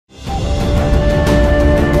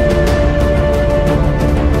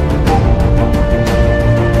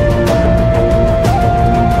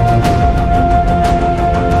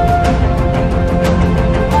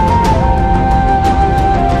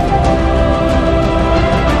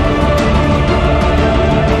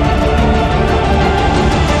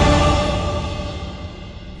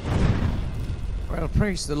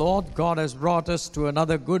Praise the Lord. God has brought us to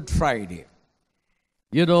another Good Friday.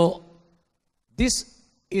 You know, this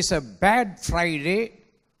is a bad Friday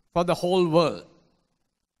for the whole world.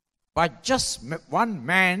 But just one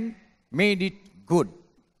man made it good.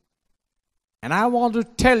 And I want to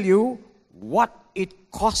tell you what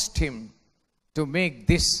it cost him to make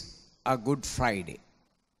this a Good Friday.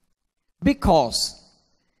 Because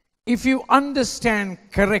if you understand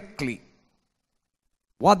correctly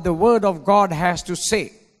what the Word of God has to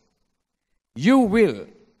say, you will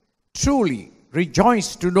truly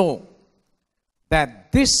rejoice to know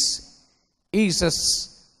that this is a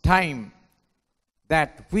time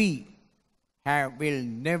that we will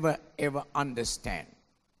never ever understand.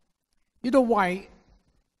 You know why?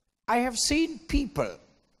 I have seen people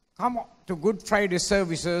come to Good Friday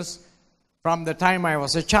services from the time I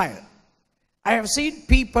was a child. I have seen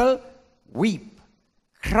people weep,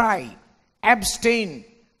 cry, abstain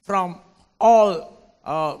from all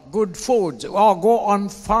good foods or go on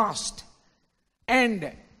fast.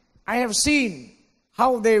 And I have seen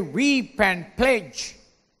how they weep and pledge.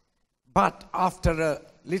 But after a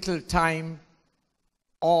little time,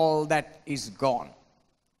 all that is gone.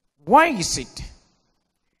 Why is it?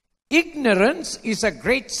 Ignorance is a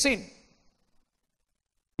great sin.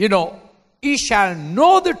 You know, ye shall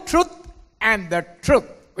know the truth, and the truth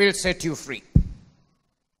will set you free.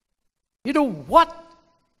 You know, what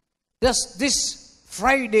does this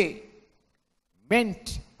Friday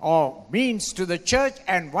meant or means to the church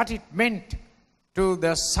and what it meant to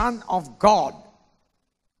the Son of God?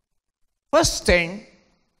 First thing,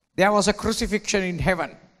 there was a crucifixion in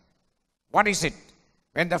heaven. What is it?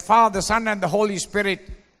 When the Father, Son, and the Holy Spirit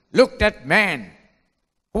looked at man,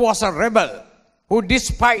 who was a rebel, who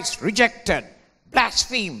despised, rejected,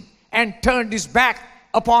 blasphemed, and turned his back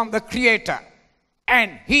upon the Creator.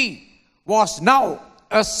 And he was now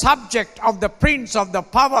a subject of the prince of the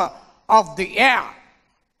power of the air.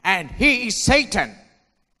 And he is Satan.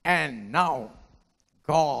 And now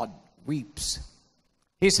God weeps.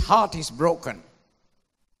 His heart is broken.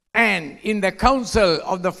 And in the council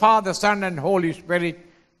of the Father, Son, and Holy Spirit,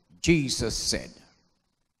 Jesus said,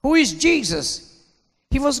 who is Jesus?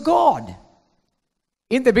 He was God.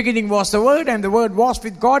 In the beginning was the Word, and the Word was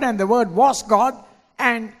with God, and the Word was God,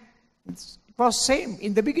 and it was same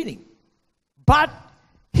in the beginning. But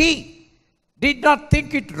he did not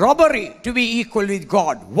think it robbery to be equal with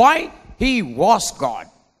God. Why? He was God.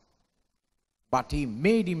 But he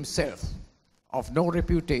made himself of no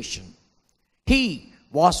reputation. He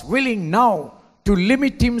was willing now to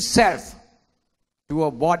limit himself to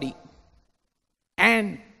a body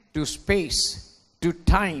and to space, to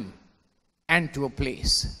time, and to a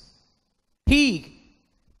place. He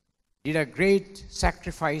did a great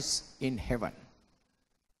sacrifice in heaven.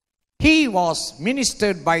 He was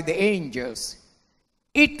ministered by the angels.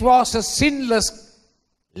 It was a sinless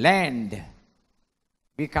land.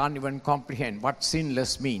 We can't even comprehend what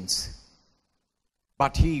sinless means.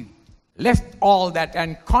 But he left all that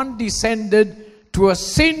and condescended to a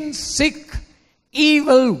sin-sick,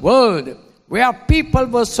 evil world where people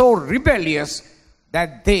were so rebellious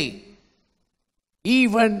that they,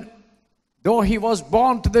 even though he was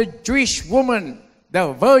born to the Jewish woman,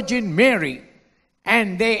 the Virgin Mary,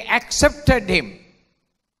 and they accepted him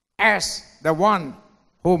as the one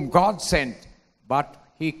whom God sent, but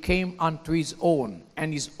he came unto his own,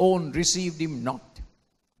 and his own received him not.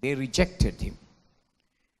 They rejected him.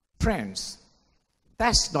 Friends,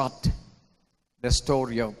 that's not the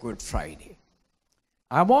story of Good Friday.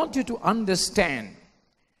 I want you to understand,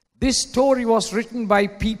 this story was written by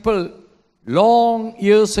people long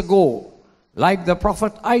years ago, like the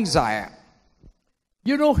prophet Isaiah.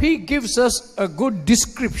 You know, he gives us a good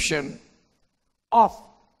description of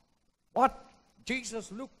what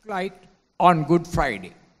Jesus looked like on Good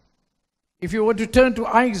Friday. If you were to turn to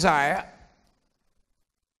Isaiah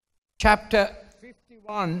chapter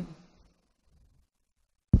 51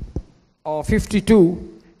 or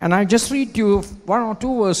 52, and I just read to you one or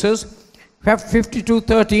two verses.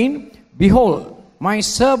 52:13, behold, my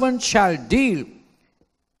servant shall deal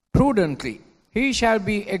prudently. He shall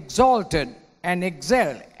be exalted and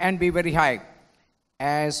excel and be very high,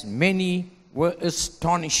 as many were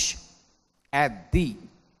astonished at thee.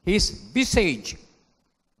 His visage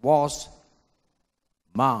was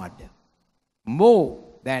marred more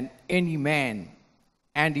than any man,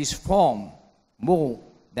 and his form more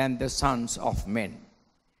than the sons of men.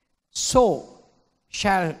 So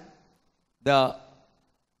shall the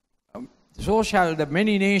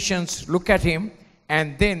many nations look at him,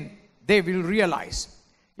 and then they will realize.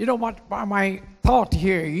 You know what my thought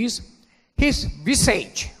here is? His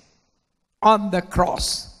visage on the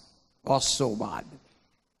cross was so bad.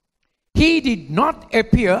 He did not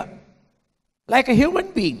appear like a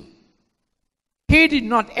human being. He did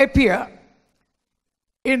not appear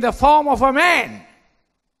in the form of a man.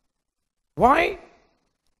 Why?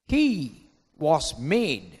 He was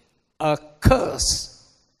made a curse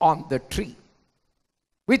on the tree.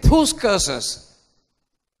 With whose curses?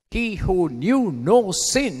 He who knew no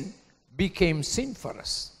sin became sin for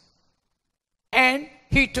us. And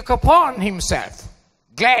he took upon himself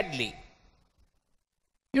gladly.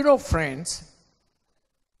 You know, friends,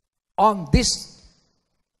 at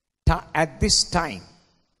this time,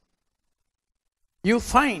 you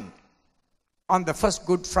find on the first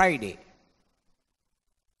Good Friday,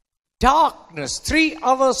 darkness, 3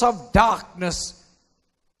 hours of darkness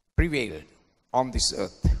prevailed on this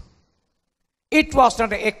earth. It was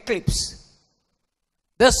not an eclipse.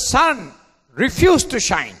 The sun refused to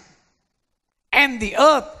shine, and the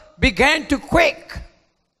earth began to quake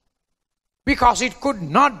because it could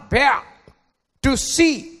not bear to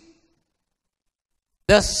see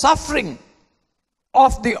the suffering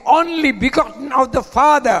of the only begotten of the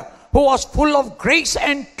Father, who was full of grace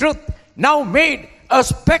and truth, now made a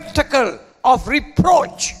spectacle of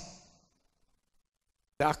reproach.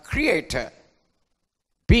 The Creator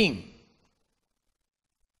being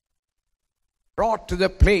brought to the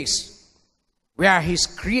place where his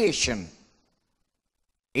creation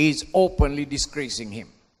is openly disgracing him.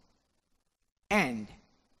 And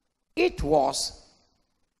it was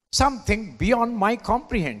something beyond my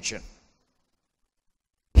comprehension.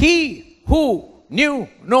 He who knew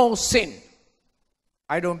no sin.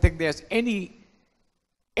 I don't think there's any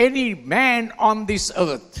man on this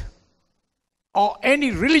earth, or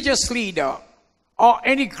any religious leader, or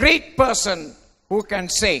any great person who can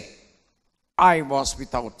say, I was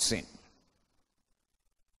without sin.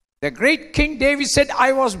 The great King David said,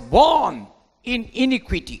 I was born in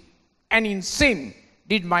iniquity, and in sin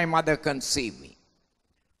did my mother conceive me.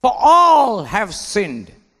 For all have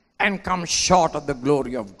sinned and come short of the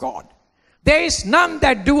glory of God. There is none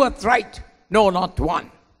that doeth right, no, not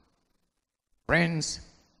one. Friends,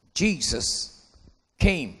 Jesus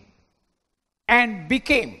came and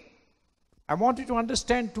became. I want you to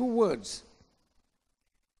understand 2 words.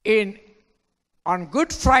 On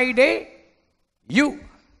Good Friday, you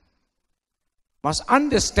must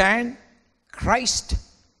understand Christ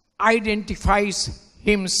identifies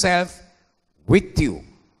himself with you.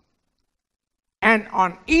 And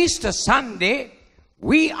on Easter Sunday,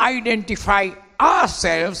 we identify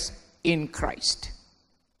ourselves in Christ.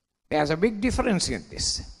 There's a big difference in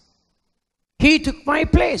this. He took my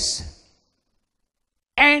place,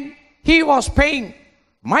 and he was paying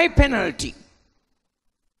my penalty.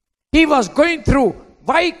 He was going through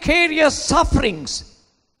vicarious sufferings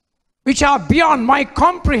which are beyond my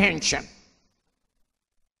comprehension.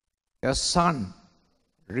 The sun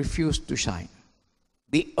refused to shine.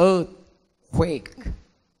 The earth quaked.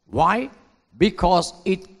 Why? Because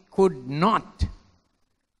it could not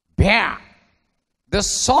bear the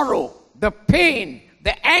sorrow, the pain,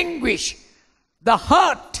 the anguish, the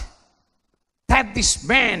hurt that this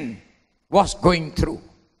man was going through.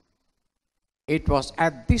 It was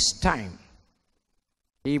at this time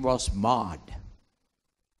he was marred.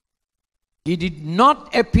 He did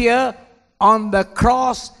not appear on the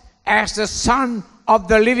cross as the Son of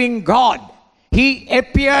the living God. He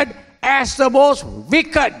appeared as the most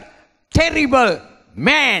wicked, terrible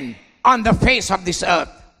man on the face of this earth.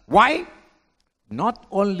 Why? Not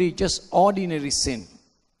only just ordinary sin.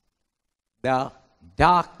 The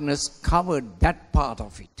darkness covered that part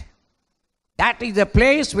of it. That is the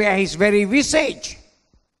place where his very visage.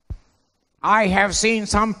 I have seen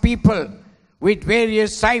some people with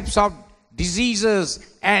various types of diseases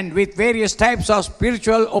and with various types of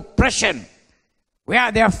spiritual oppression,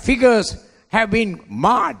 where their figures have been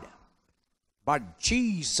marred. But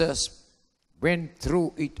Jesus went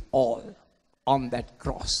through it all on that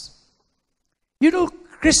cross. You know,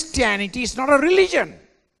 Christianity is not a religion.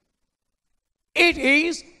 It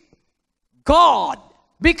is God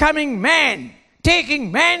becoming man,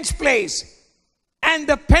 taking man's place, and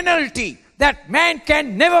the penalty that man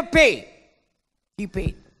can never pay, he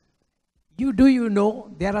paid. Do you know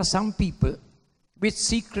there are some people with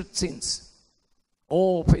secret sins?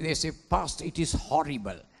 Oh, they say, Pastor, it is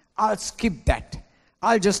horrible. I'll skip that.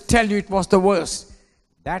 I'll just tell you it was the worst.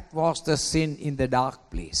 That was the sin in the dark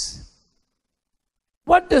place.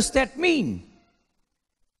 What does that mean?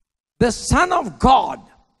 The Son of God,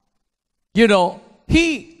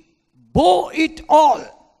 he bore it all.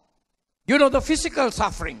 The physical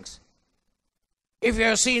sufferings. If you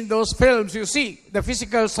have seen those films, you see the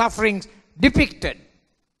physical sufferings depicted.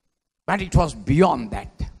 But it was beyond that.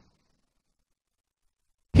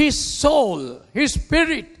 His soul, his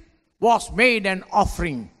spirit was made an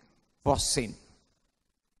offering for sin.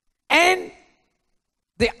 And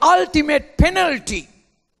the ultimate penalty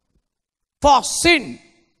for sin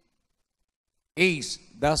is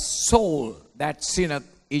the soul that sinneth,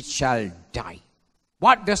 it shall die.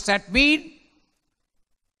 What does that mean?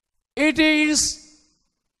 It is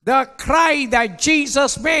the cry that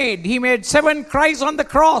Jesus made. He made 7 cries on the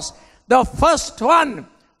cross. The first one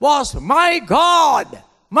was, my God,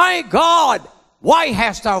 why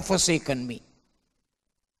hast thou forsaken me?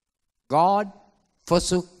 God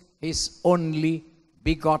forsook his only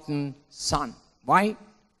begotten Son. Why?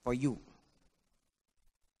 For you.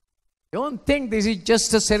 Don't think this is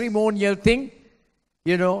just a ceremonial thing.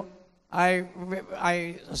 You know, I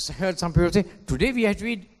heard some people say, today we have to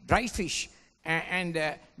eat dry fish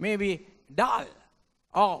and maybe dal.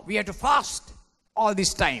 Oh, we have to fast all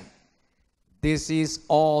this time. This is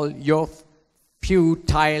all your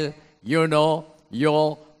futile,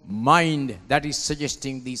 your mind that is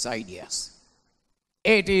suggesting these ideas.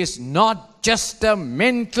 It is not just a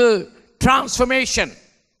mental transformation.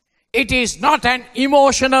 It is not an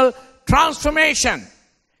emotional transformation.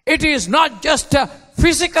 It is not just a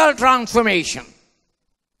physical transformation.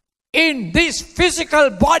 In this physical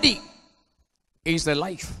body is the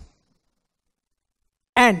life.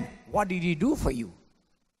 And what did he do for you?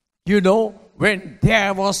 You know, when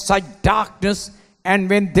there was such darkness and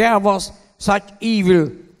when there was such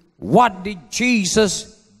evil, what did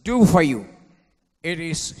Jesus do for you? It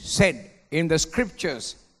is said in the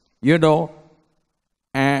scriptures,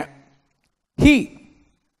 he,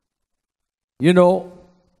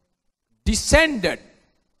 descended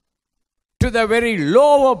to the very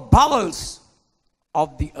lower bowels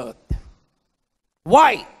of the earth.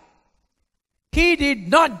 Why? He did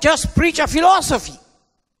not just preach a philosophy.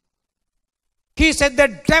 He said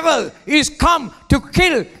the devil is come to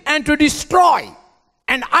kill and to destroy,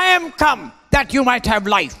 and I am come that you might have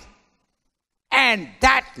life. And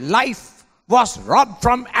that life was robbed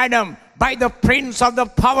from Adam by the prince of the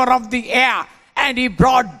power of the air, and he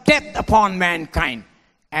brought death upon mankind.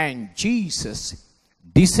 And Jesus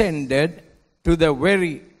descended to the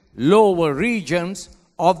very lower regions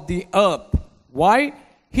of the earth. Why?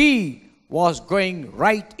 He was going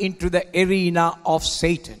right into the arena of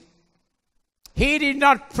Satan. He did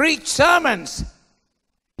not preach sermons.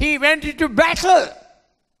 He went into battle.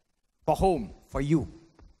 For whom? For you,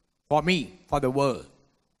 for me, for the world.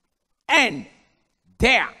 And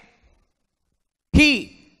there,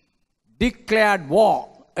 he declared war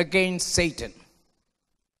against Satan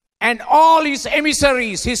and all his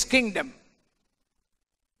emissaries, his kingdom.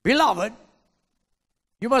 Beloved,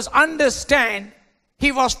 you must understand,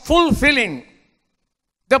 he was fulfilling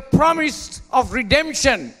the promise of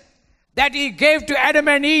redemption that he gave to Adam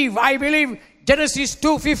and Eve. I believe Genesis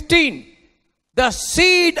 2:15. The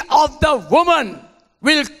seed of the woman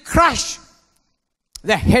will crush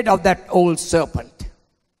the head of that old serpent.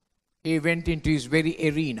 He went into his very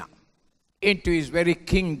arena, into his very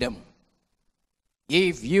kingdom.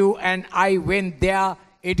 If you and I went there,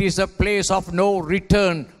 it is a place of no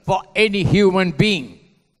return for any human being.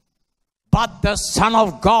 But the Son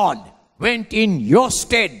of God went in your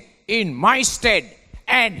stead, in my stead,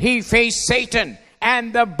 and he faced Satan.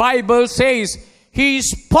 And the Bible says he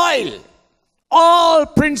spoiled all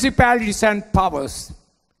principalities and powers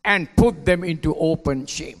and put them into open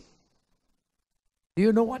shame. Do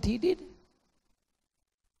you know what he did?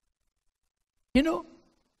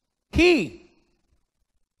 He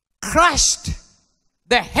crushed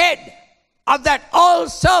the head of that old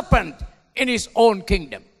serpent in his own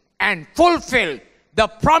kingdom and fulfilled the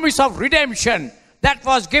promise of redemption that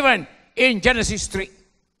was given in Genesis 3.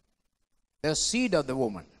 The seed of the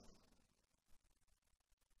woman.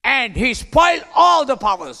 And he spoiled all the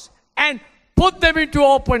powers and put them into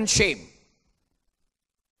open shame.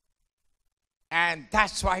 And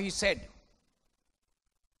that's why he said,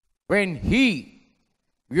 when he,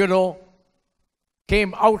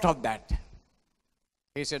 came out of that,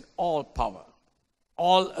 he said, all power,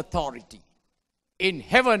 all authority in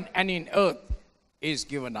heaven and in earth is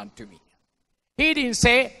given unto me. He didn't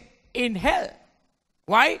say in hell.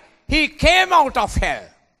 Why? He came out of hell,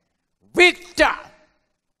 victor.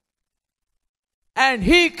 And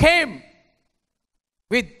he came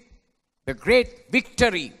with the great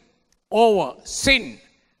victory over sin,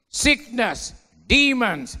 sickness,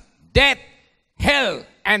 demons, death, hell,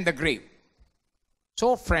 and the grave.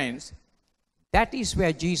 So, friends, that is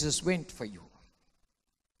where Jesus went for you.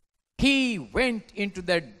 He went into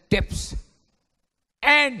the depths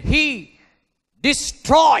and he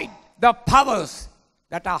destroyed the powers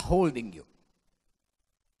that are holding you.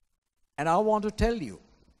 And I want to tell you,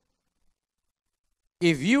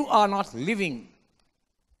 if you are not living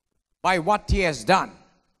by what He has done,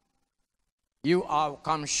 you are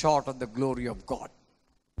come short of the glory of God.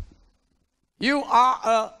 You are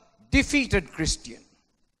a defeated Christian.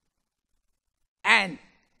 And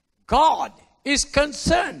God is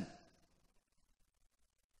concerned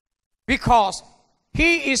because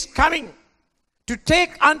He is coming to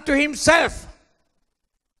take unto Himself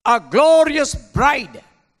a glorious bride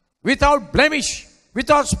without blemish,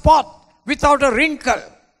 without spot, without a wrinkle.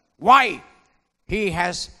 Why? He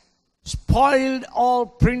has spoiled all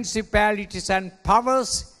principalities and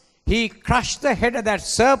powers. He crushed the head of that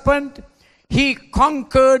serpent. He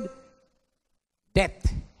conquered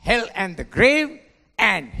death, hell, and the grave.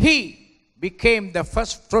 And He became the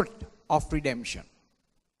first fruit of redemption.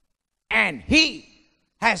 And He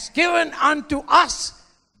has given unto us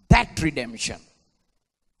that redemption.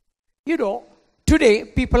 You know, today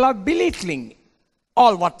people are belittling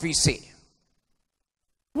all what we say.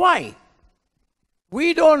 Why?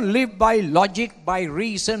 We don't live by logic, by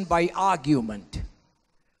reason, by argument.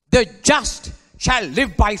 The just shall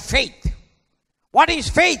live by faith. What is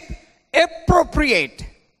faith? Appropriate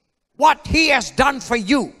what He has done for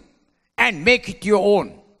you and make it your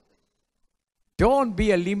own. Don't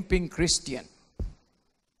be a limping Christian.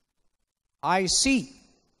 I see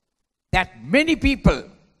that many people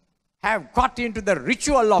have got into the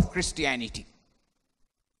ritual of Christianity.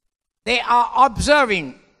 They are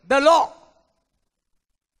observing the law.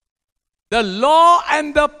 The law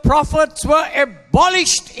and the prophets were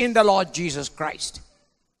abolished in the Lord Jesus Christ.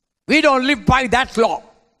 We don't live by that law.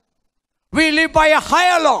 We live by a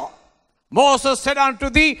higher law. Moses said unto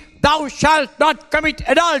thee, thou shalt not commit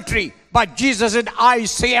adultery. But Jesus said, I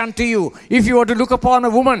say unto you, if you were to look upon a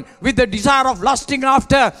woman with the desire of lusting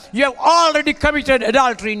after, you have already committed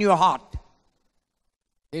adultery in your heart.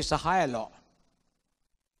 It's a higher law.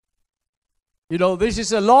 You know, this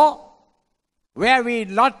is a law where we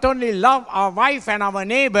not only love our wife and our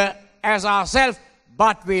neighbor as ourselves,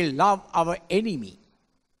 but we love our enemy.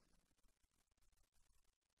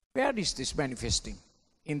 Where is this manifesting?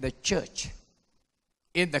 In the church,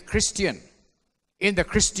 in the Christian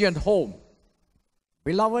home.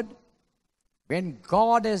 Beloved, when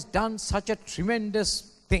God has done such a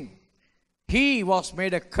tremendous thing, He was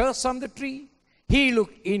made a curse on the tree. He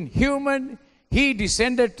looked inhuman. He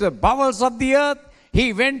descended to the bowels of the earth.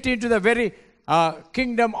 He went into the very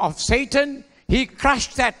kingdom of Satan. He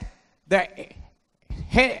crushed the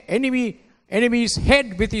enemy's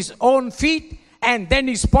head with His own feet. And then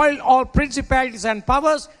He spoiled all principalities and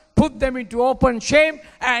powers, put them into open shame,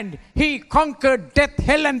 and He conquered death,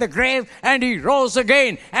 hell, and the grave, and He rose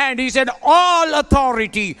again. And He said, all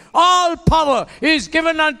authority, all power is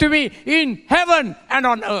given unto me in heaven and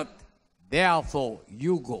on earth. Therefore,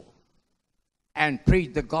 you go and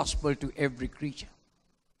preach the gospel to every creature.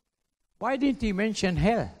 Why didn't He mention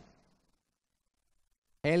hell?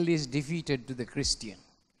 Hell is defeated to the Christian.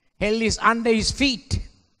 Hell is under his feet.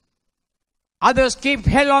 Others keep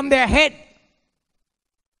hell on their head.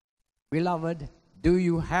 Beloved, do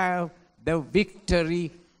you have the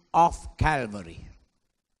victory of Calvary?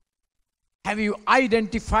 Have you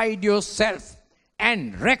identified yourself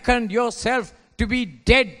and reckoned yourself to be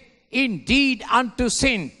dead indeed unto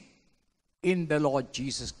sin in the Lord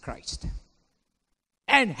Jesus Christ?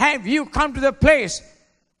 And have you come to the place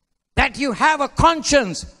that you have a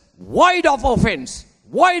conscience void of offense,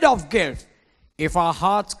 void of guilt? If our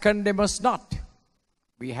hearts condemn us not,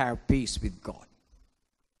 we have peace with God.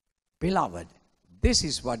 Beloved, this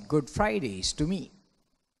is what Good Friday is to me.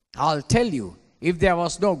 I'll tell you, if there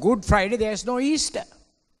was no Good Friday, there's no Easter.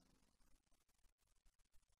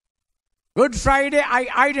 Good Friday, I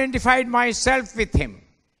identified myself with Him.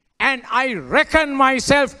 And I reckon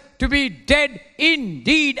myself to be dead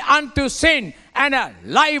indeed unto sin and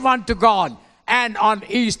alive unto God. And on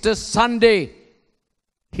Easter Sunday,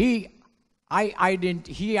 He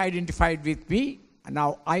identified with me, and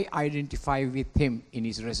now I identify with Him in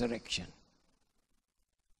His resurrection.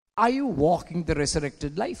 Are you walking the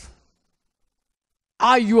resurrected life?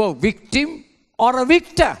 Are you a victim or a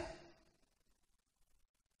victor?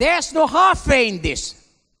 There's no halfway in this.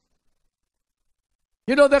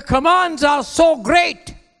 You know, the commands are so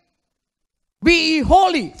great. Be ye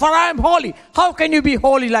holy, for I am holy. How can you be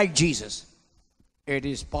holy like Jesus? It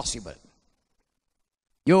is possible.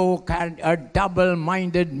 A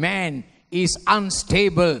double-minded man is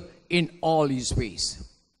unstable in all his ways.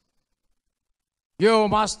 You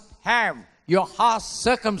must have your heart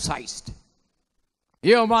circumcised.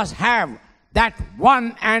 You must have that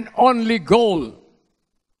one and only goal.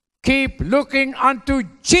 Keep looking unto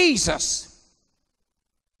Jesus,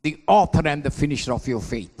 the author and the finisher of your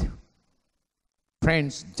faith.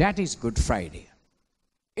 Friends, that is Good Friday.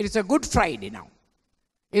 It is a Good Friday now.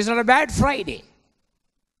 It's not a bad Friday.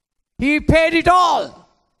 He paid it all,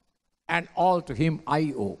 and all to him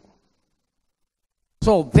I owe.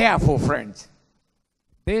 So therefore, friends,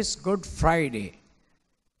 this Good Friday,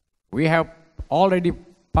 we have already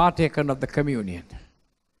partaken of the communion.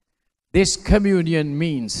 This communion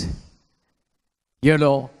means,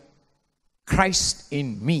 Christ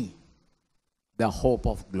in me, the hope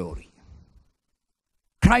of glory.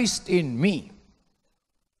 Christ in me,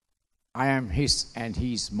 I am his and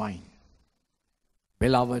he is mine.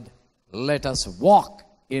 Beloved, let us walk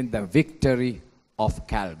in the victory of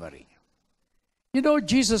Calvary.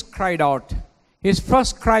 Jesus cried out. His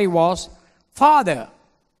first cry was, Father,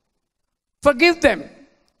 forgive them,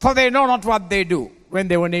 for they know not what they do, when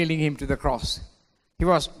they were nailing him to the cross.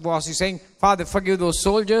 Was he saying, Father, forgive those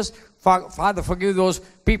soldiers? Father, forgive those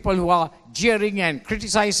people who are jeering and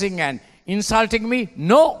criticizing and insulting me?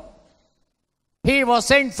 No. He was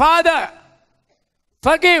saying, Father,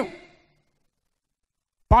 forgive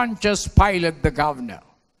Pontius Pilate the governor.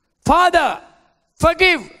 Father,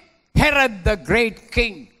 forgive Herod the great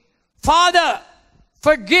king. Father,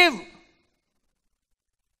 forgive.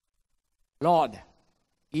 Lord,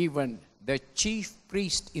 even the chief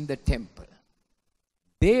priest in the temple,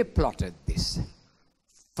 they plotted this.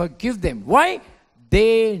 Forgive them. Why?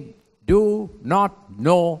 They do not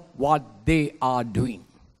know what they are doing.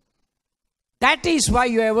 That is why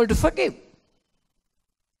you are able to forgive.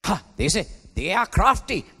 They say, they are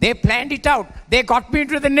crafty. They planned it out. They got me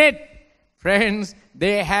into the net. Friends,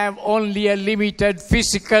 they have only a limited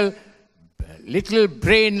physical little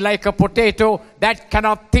brain like a potato that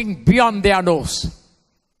cannot think beyond their nose.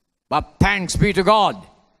 But thanks be to God,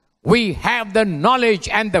 we have the knowledge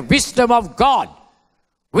and the wisdom of God.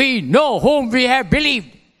 We know whom we have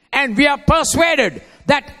believed, and we are persuaded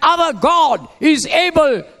that our God is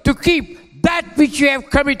able to keep that which you have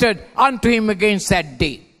committed unto him against that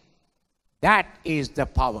day. That is the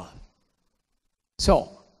power. So,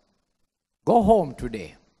 go home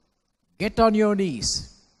today, get on your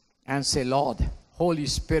knees and say, Lord, Holy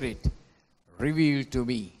Spirit, reveal to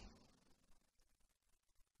me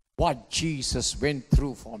what Jesus went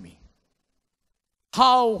through for me.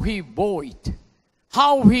 How he bore it.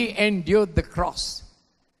 How he endured the cross.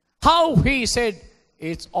 How he said,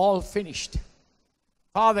 it's all finished.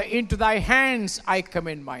 Father, into thy hands I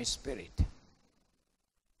commend my spirit.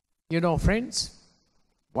 Friends,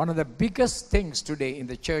 one of the biggest things today in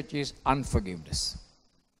the church is unforgiveness.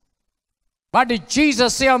 What did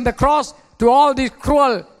Jesus say on the cross to all these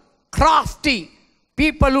cruel, crafty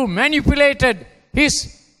people who manipulated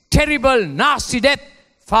his terrible, nasty death?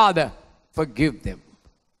 Father, forgive them.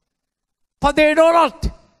 For they know not.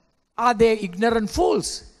 Are they ignorant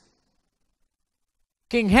fools?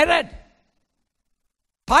 King Herod,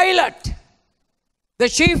 Pilate, the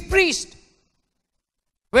chief priest,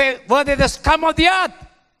 were they the scum of the earth?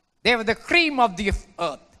 They were the cream of the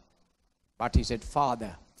earth. But he said,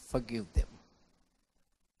 Father, forgive them.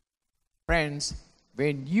 Friends,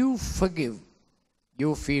 when you forgive,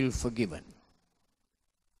 you feel forgiven.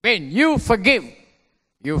 When you forgive,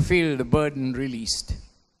 you feel the burden released.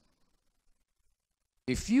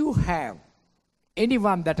 If you have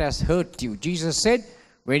anyone that has hurt you, Jesus said,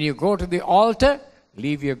 when you go to the altar,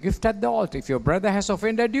 leave your gift at the altar. If your brother has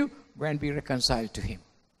offended you, go and be reconciled to him.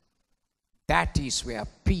 That is where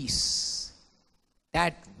peace,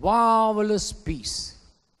 that marvelous peace,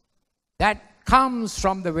 that comes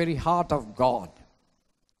from the very heart of God,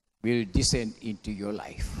 will descend into your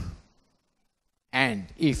life. And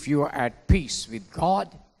if you are at peace with God,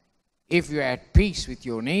 if you are at peace with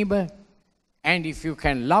your neighbor, and if you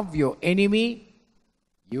can love your enemy,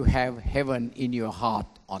 you have heaven in your heart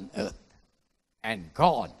on earth. And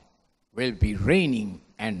God will be reigning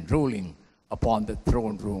and ruling upon the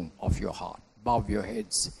throne room of your heart. Bow your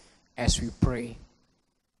heads as we pray.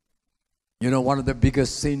 One of the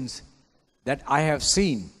biggest sins that I have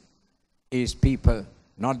seen is people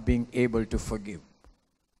not being able to forgive.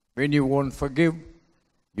 When you won't forgive,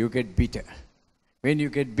 you get bitter. When you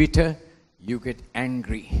get bitter, you get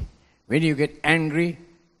angry. When you get angry,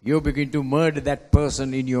 you begin to murder that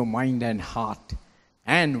person in your mind and heart.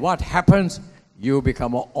 And what happens? You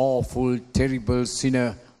become an awful, terrible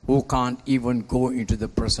sinner who can't even go into the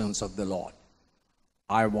presence of the Lord.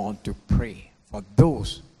 I want to pray for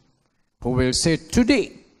those who will say,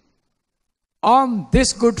 today, on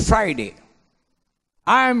this Good Friday,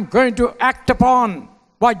 I am going to act upon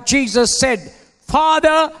what Jesus said.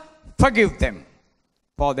 Father, forgive them,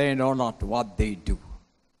 for they know not what they do.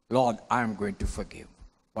 Lord, I am going to forgive.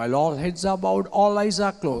 While all heads are bowed, all eyes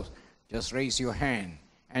are closed, just raise your hand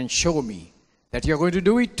and show me that you're going to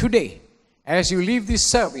do it today. As you leave this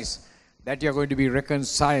service, that you're going to be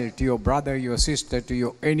reconciled to your brother, your sister, to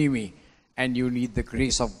your enemy, and you need the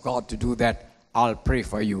grace of God to do that. I'll pray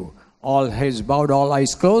for you. All heads bowed, all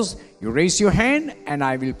eyes closed. You raise your hand and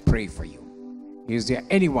I will pray for you. Is there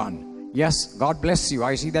anyone? Yes, God bless you.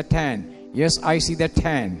 I see that hand. Yes, I see that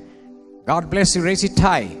hand. God bless you. Raise it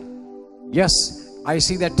high. Yes, I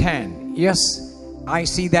see that hand. Yes, I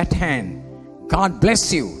see that hand. God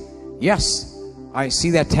bless you. Yes, I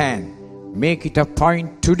see that hand. Make it a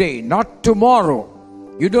point today, not tomorrow.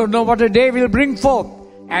 You don't know what a day will bring forth.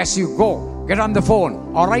 As you go, get on the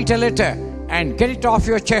phone or write a letter and get it off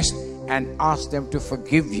your chest and ask them to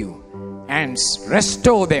forgive you and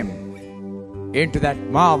restore them into that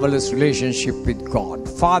marvelous relationship with God.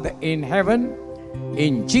 Father in heaven,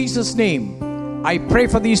 in Jesus' name, I pray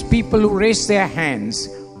for these people who raise their hands.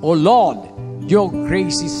 Oh Lord, your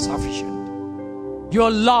grace is sufficient. Your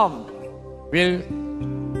love will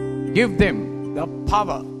give them the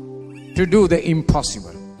power to do the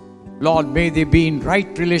impossible. Lord, may they be in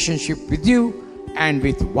right relationship with you and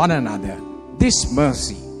with one another. This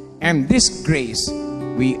mercy and this grace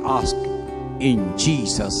we ask in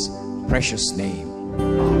Jesus' precious name.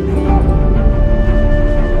 Amen.